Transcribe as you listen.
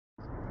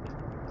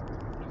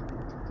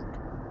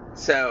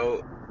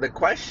So the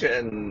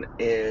question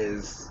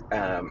is,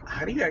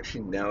 how do you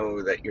actually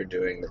know that you're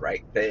doing the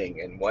right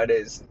thing, and what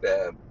is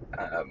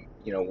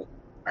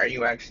are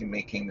you actually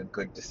making a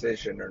good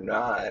decision or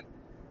not?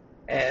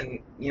 And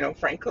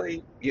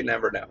frankly, you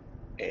never know.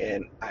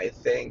 And I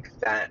think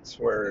that's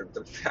where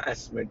the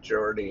vast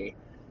majority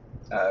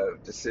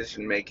of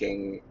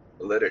decision-making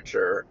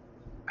literature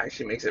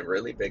actually makes a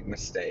really big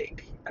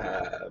mistake.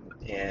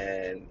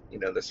 And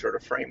the sort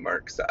of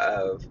frameworks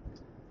of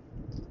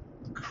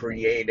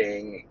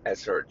creating a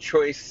sort of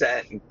choice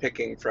set and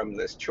picking from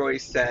this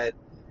choice set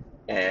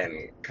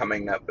and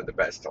coming up with the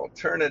best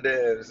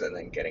alternatives and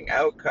then getting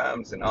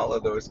outcomes and all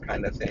of those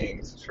kind of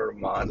things, sort of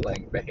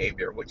modeling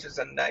behavior, which is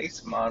a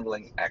nice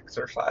modeling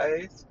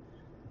exercise.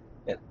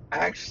 It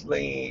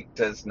actually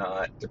does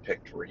not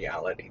depict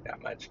reality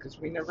that much because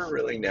we never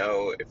really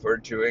know if we're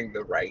doing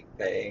the right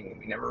thing.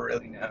 We never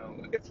really know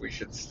if we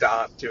should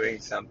stop doing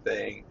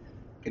something,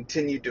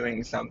 continue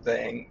doing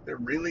something. There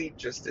really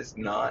just is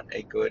not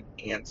a good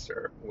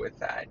answer with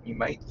that. You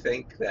might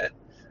think that,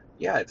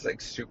 yeah, it's like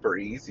super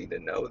easy to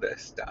know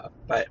this stuff,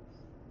 but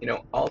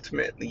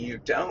ultimately you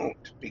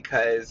don't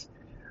because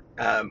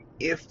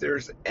if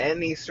there's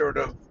any sort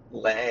of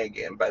lag,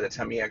 and by the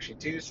time you actually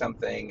do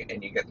something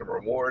and you get the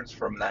rewards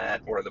from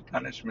that or the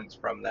punishments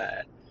from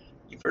that,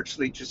 you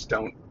virtually just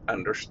don't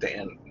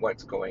understand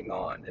what's going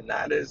on. And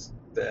that is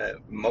the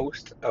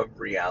most of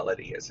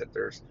reality, is that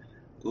there's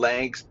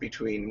lags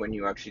between when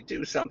you actually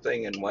do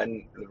something and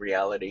when the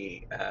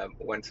reality,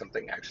 when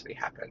something actually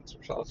happens.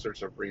 There's all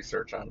sorts of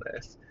research on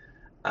this,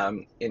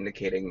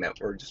 indicating that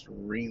we're just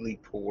really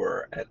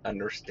poor at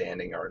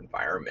understanding our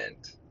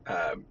environment.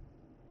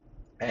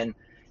 And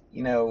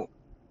you know,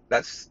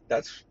 that's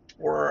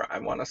where I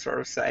want to sort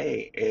of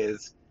say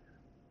is,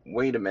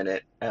 wait a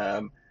minute.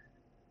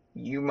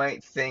 You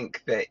might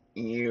think that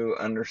you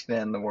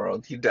understand the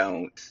world. You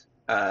don't.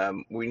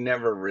 We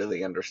never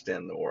really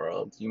understand the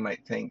world. You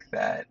might think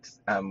that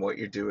what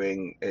you're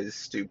doing is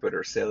stupid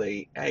or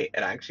silly. Hey, it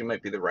actually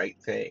might be the right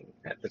thing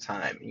at the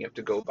time. You have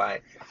to go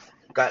by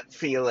gut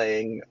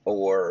feeling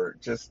or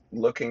just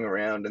looking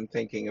around and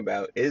thinking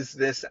about, is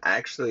this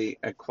actually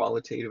a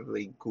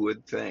qualitatively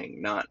good thing?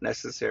 Not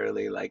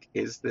necessarily like,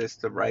 is this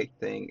the right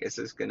thing? Is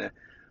this going to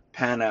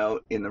pan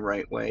out in the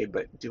right way?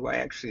 But do I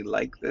actually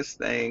like this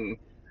thing?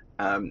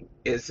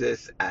 Is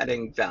this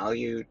adding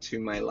value to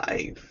my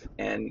life?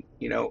 And,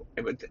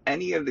 with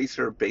any of these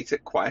sort of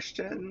basic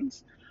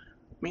questions,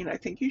 I mean, I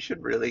think you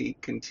should really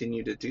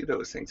continue to do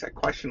those things. I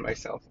question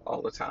myself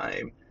all the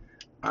time,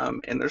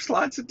 and there's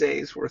lots of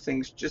days where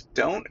things just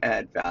don't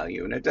add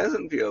value and it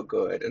doesn't feel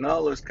good and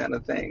all those kind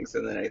of things.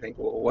 And then I think,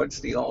 well,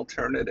 what's the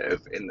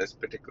alternative in this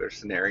particular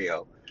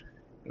scenario?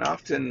 And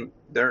often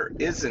there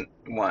isn't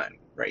one,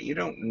 right? You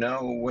don't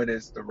know what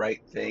is the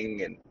right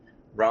thing and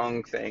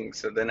wrong thing.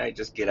 So then I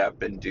just get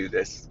up and do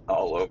this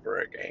all over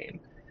again.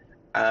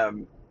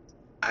 Um,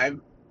 I've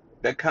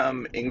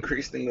become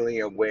increasingly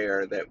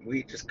aware that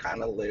we just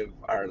kind of live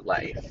our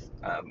life.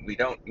 We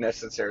don't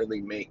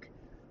necessarily make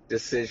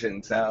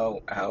decisions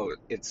how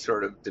it's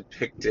sort of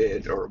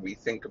depicted or we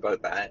think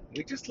about that.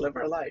 We just live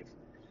our life.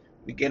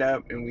 We get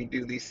up and we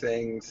do these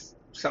things.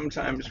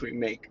 Sometimes we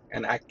make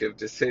an active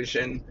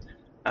decision.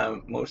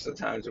 Most of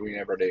the times we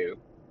never do.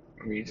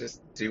 We just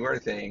do our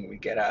thing. We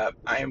get up.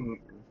 I'm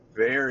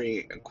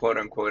very quote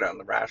unquote on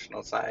the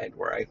rational side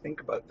where I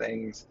think about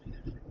things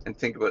and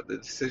think about the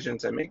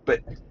decisions I make.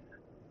 But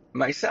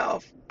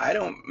myself, I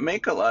don't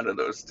make a lot of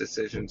those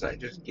decisions. I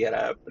just get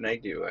up and I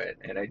do it,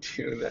 and I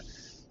do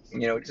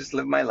just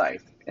live my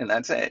life, and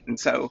that's it. And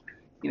so,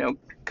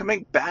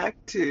 coming back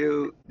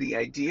to the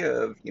idea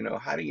of,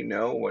 how do you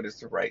know what is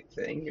the right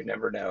thing? You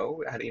never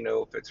know. How do you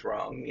know if it's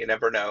wrong? You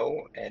never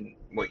know. And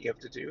what you have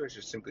to do is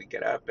just simply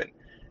get up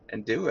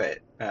and do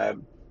it.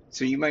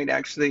 So you might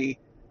actually,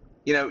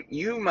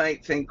 you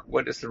might think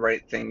what is the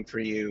right thing for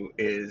you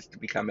is to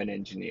become an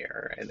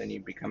engineer and then you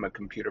become a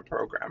computer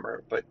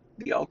programmer. But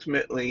the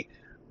ultimately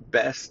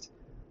best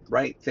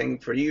right thing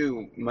for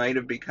you might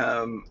have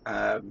become,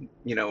 a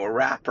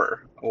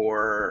rapper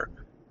or,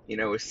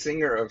 a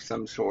singer of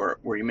some sort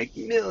where you make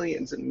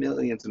millions and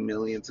millions and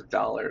millions of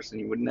dollars.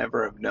 And you would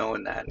never have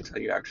known that until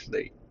you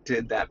actually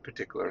did that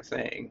particular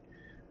thing.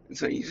 And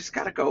so you just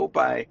got to go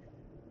by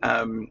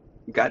um,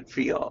 gut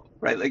feel,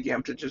 right? Like you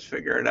have to just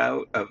figure it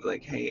out of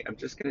like, hey, I'm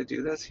just going to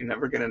do this. You're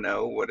never going to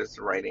know what is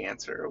the right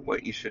answer,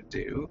 what you should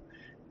do.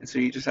 And so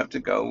you just have to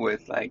go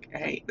with like,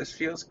 hey, this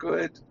feels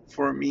good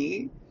for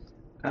me.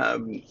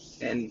 And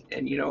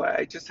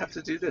I just have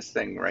to do this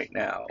thing right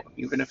now,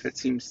 even if it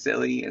seems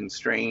silly and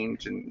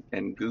strange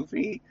and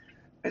goofy.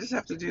 I just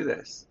have to do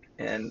this.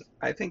 And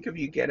I think if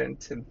you get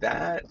into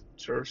that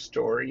sort of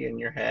story in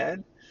your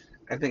head,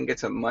 I think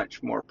it's a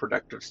much more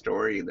productive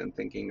story than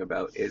thinking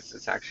about, is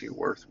this actually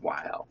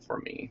worthwhile for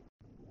me?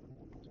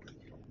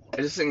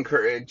 I just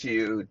encourage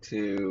you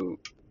to,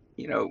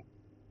 you know,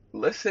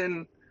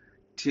 listen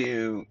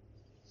to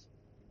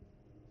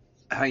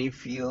how you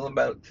feel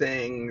about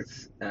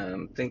things.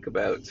 Think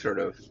about sort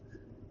of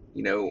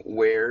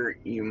where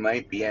you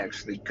might be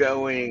actually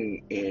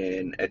going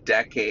in a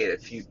decade, a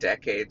few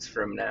decades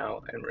from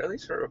now, and really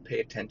sort of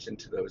pay attention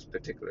to those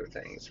particular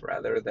things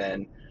rather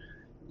than,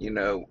 you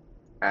know,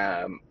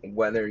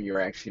 whether you're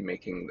actually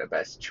making the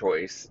best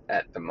choice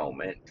at the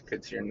moment,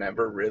 because you're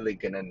never really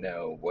going to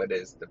know what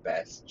is the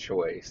best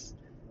choice,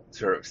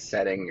 sort of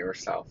setting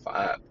yourself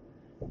up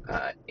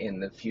in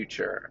the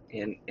future.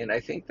 And I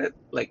think that,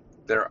 like,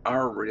 there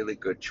are really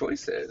good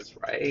choices,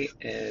 right?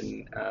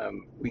 And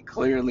we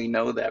clearly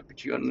know that,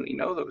 but you only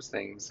know those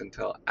things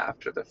until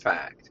after the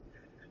fact.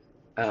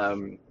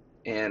 Um,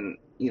 and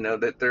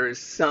that there is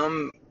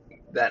some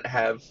that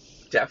have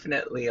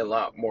definitely a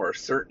lot more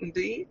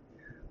certainty,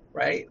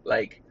 right?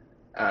 Like,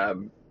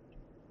 um,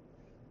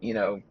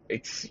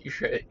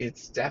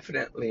 it's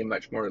definitely a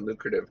much more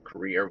lucrative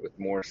career with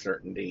more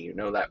certainty. You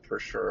know that for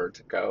sure,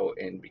 to go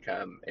and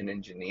become an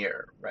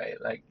engineer, right?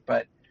 Like,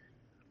 but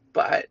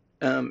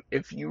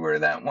if you were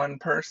that one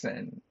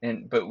person,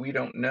 but we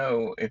don't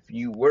know if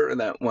you were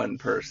that one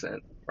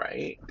person,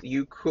 right?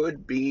 You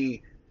could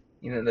be,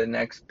 the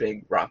next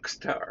big rock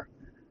star,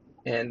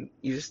 and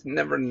you just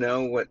never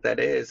know what that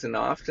is. And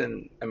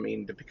often, I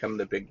mean, to become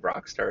the big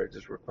rock star, it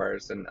just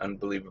requires an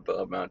unbelievable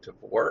amount of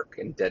work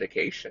and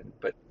dedication.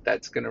 But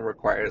that's going to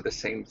require the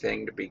same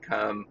thing to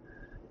become,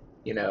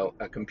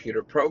 a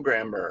computer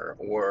programmer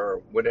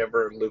or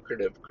whatever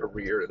lucrative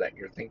career that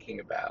you're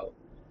thinking about.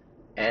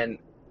 And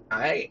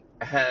I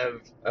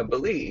have a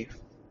belief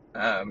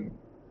um,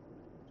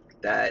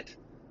 that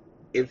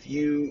if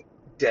you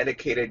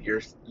dedicated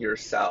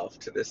yourself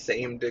to the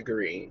same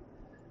degree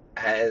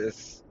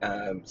as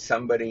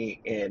somebody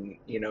in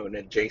an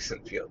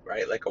adjacent field,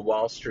 right, like a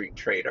Wall Street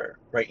trader,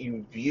 right,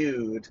 you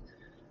viewed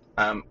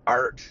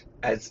art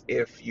as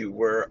if you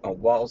were a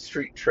Wall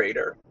Street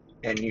trader,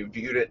 and you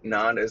viewed it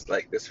not as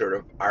like this sort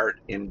of art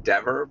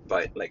endeavor,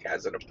 but like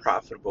as a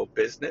profitable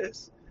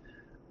business.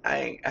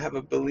 I have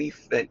a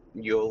belief that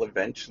you'll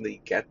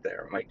eventually get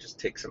there. It might just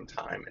take some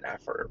time and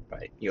effort,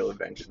 but you'll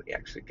eventually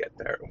actually get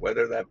there.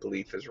 Whether that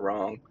belief is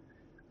wrong,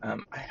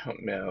 I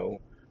don't know.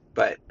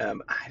 But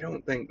I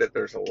don't think that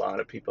there's a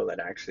lot of people that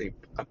actually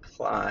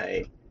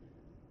apply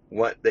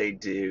what they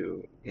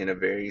do in a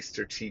very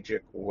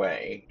strategic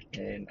way.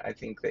 And I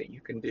think that you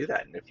can do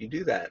that. And if you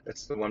do that,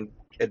 that's the one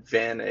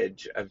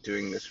advantage of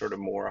doing the sort of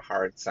more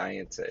hard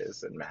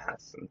sciences and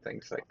maths and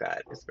things like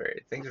that.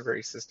 Things are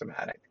very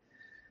systematic.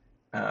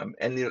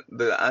 And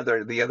the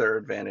other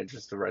advantage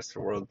is the rest of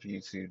the world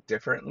views you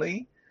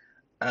differently.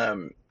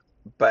 Um,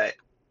 but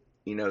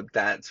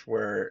that's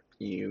where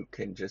you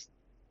can just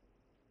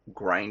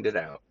grind it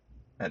out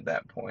at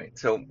that point.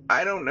 So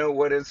I don't know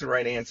what is the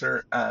right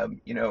answer.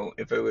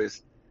 If it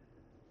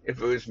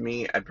was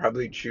me, I'd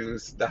probably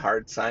choose the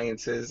hard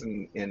sciences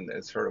and in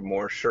a sort of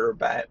more sure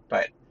bet.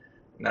 But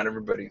not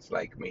everybody's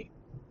like me.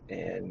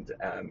 And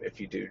if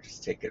you do,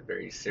 just take it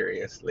very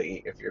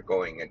seriously. If you're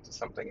going into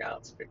something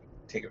else,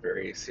 take it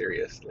very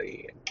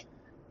seriously.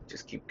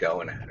 Just keep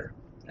going at her.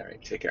 All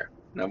right, take care.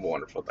 Have a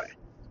wonderful day.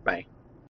 Bye.